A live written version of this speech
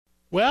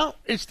Well,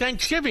 it's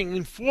Thanksgiving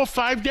in 4 or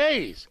 5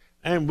 days.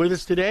 And with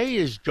us today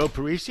is Joe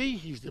Parisi.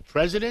 He's the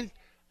president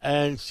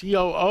and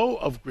COO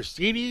of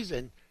Gristedes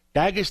and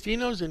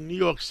D'Agostino's in New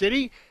York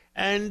City.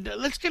 And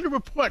let's get a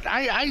report.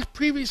 I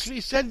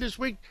previously said this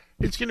week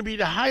it's going to be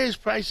the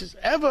highest prices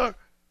ever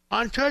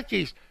on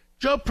turkeys.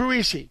 Joe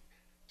Parisi,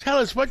 tell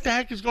us what the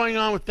heck is going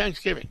on with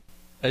Thanksgiving.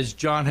 As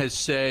John has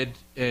said,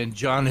 and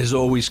John is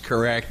always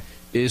correct,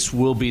 this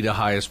will be the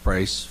highest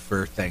price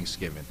for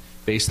Thanksgiving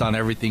based on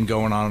everything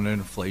going on in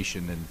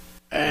inflation.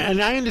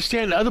 And I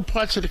understand other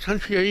parts of the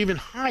country are even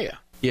higher.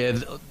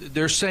 Yeah,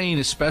 they're saying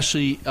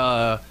especially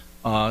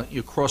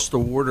across the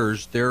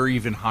waters, they're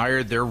even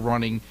higher. They're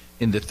running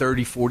in the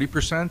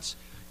 30-40%.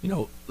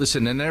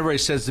 Listen, and everybody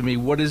says to me,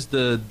 what is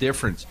the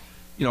difference?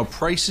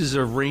 Prices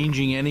are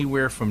ranging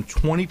anywhere from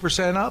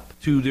 20% up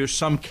to there's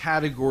some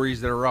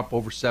categories that are up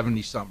over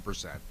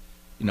 70-something%.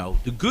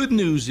 The good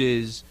news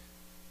is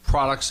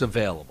products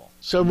available.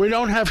 So we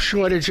don't have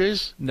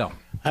shortages. No.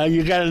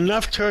 You got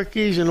enough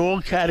turkeys in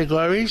all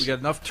categories. We got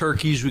enough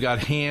turkeys. We got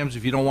hams.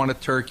 If you don't want a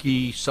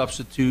turkey,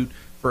 substitute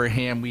for a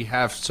ham. We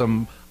have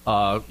some.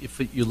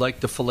 If you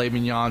like the filet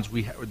mignons,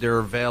 they're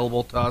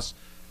available to us.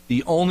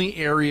 The only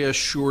area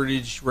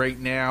shortage right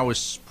now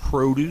is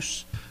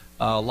produce.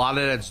 A lot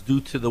of that's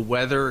due to the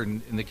weather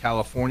in the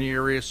California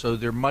area, so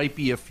there might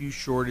be a few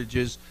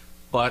shortages,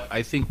 but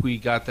I think we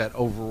got that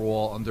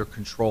overall under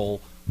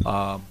control.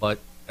 But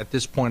at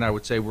this point, I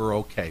would say we're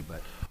okay.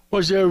 But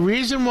was there a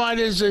reason why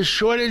there's a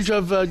shortage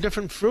of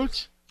different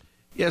fruits?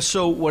 Yeah,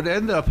 so what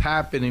ended up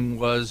happening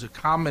was a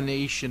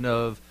combination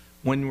of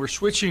when we're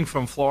switching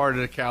from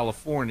Florida to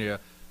California,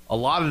 a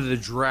lot of the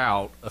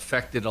drought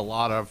affected a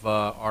lot of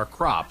our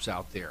crops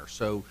out there.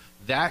 So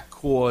that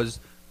caused,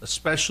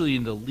 especially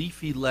in the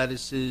leafy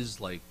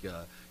lettuces like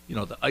the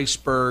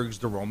icebergs,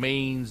 the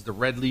romaines, the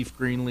red leaf,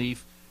 green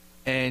leaf,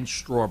 and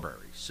strawberries.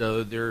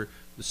 So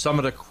some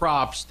of the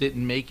crops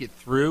didn't make it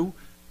through,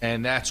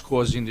 and that's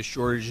causing the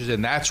shortages,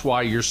 and that's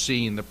why you're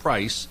seeing the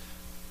price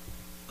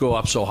go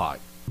up so high.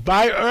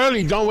 Buy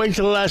early, don't wait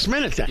till the last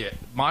minute then. Yeah,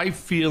 my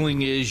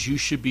feeling is you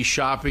should be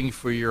shopping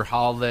for your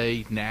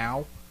holiday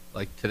now.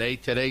 Like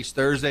today's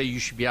Thursday, you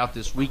should be out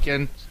this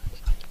weekend.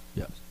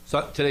 Yeah.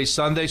 So today's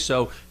Sunday,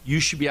 so you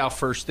should be out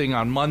first thing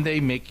on Monday,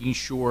 making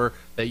sure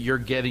that you're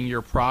getting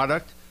your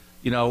product,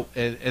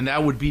 and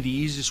that would be the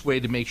easiest way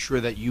to make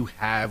sure that you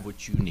have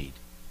what you need.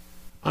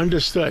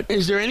 Understood.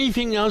 Is there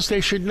anything else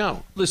they should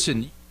know?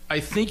 Listen, I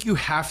think you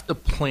have to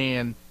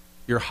plan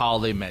your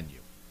holiday menu.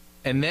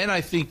 And then I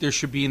think there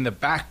should be in the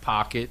back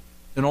pocket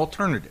an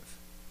alternative.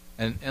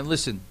 And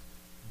listen,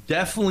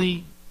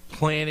 definitely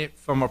plan it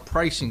from a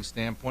pricing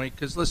standpoint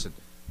because, listen,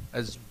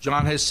 as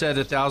John has said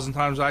 1,000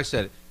 times, I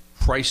said it,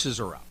 prices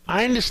are up.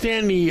 I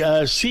understand the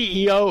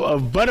CEO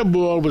of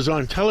Butterball was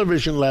on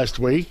television last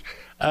week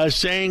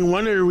saying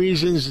one of the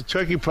reasons the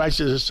turkey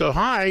prices are so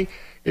high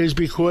is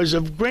because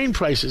of grain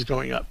prices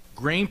going up.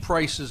 Grain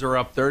prices are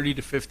up 30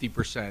 to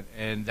 50%,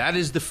 and that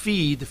is the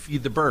feed to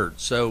feed the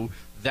birds. So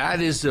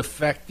that is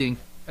affecting,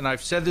 and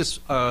I've said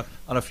this on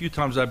a few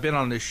times I've been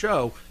on this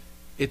show,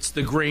 it's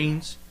the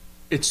grains,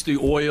 it's the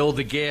oil,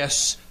 the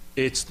gas,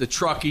 it's the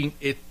trucking.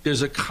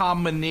 There's a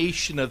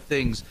combination of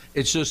things.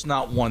 It's just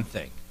not one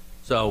thing.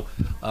 So,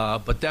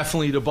 but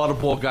definitely the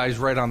Butterball guy's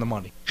right on the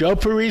money. Joe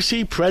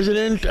Parisi,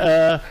 president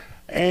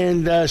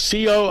and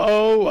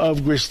COO of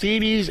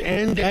Gristedes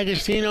and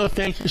D'Agostino,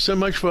 thank you so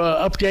much for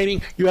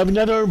updating. You have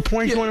another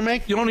point you want to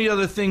make? The only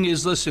other thing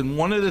is, listen,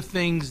 one of the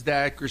things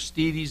that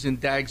Gristedes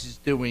and Dags is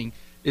doing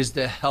is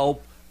to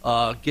help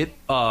get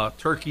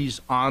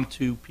turkeys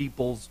onto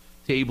people's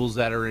tables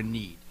that are in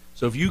need.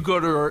 So if you go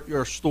to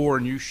your store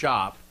and you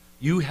shop,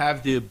 you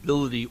have the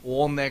ability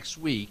all next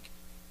week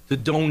to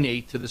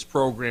donate to this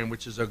program,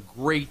 which is a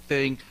great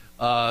thing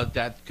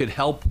that could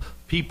help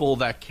people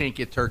that can't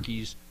get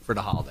turkeys for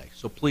the holiday.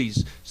 So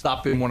please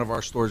stop in one of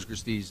our stores,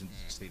 Gristedes and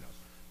D'Agostino's.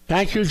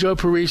 Thank you, Joe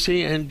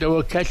Parisi, and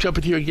we'll catch up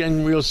with you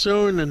again real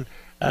soon, and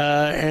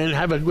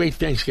have a great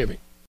Thanksgiving.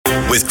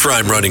 With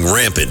crime running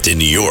rampant in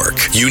New York,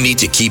 you need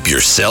to keep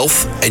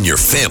yourself and your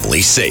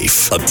family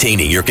safe.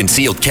 Obtaining your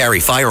concealed carry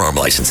firearm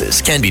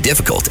licenses can be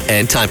difficult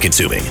and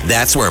time-consuming.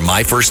 That's where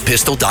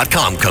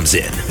MyFirstPistol.com comes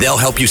in. They'll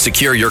help you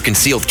secure your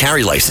concealed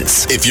carry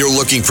license. If you're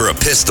looking for a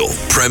pistol,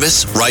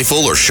 premise,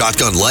 rifle, or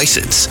shotgun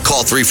license,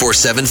 call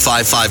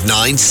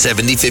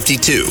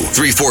 347-559-7052.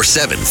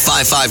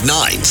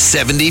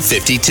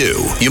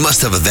 347-559-7052. You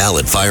must have a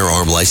valid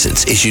firearm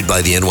license issued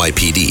by the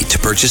NYPD to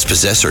purchase,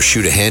 possess, or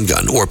shoot a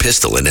handgun or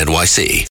pistol in NYC.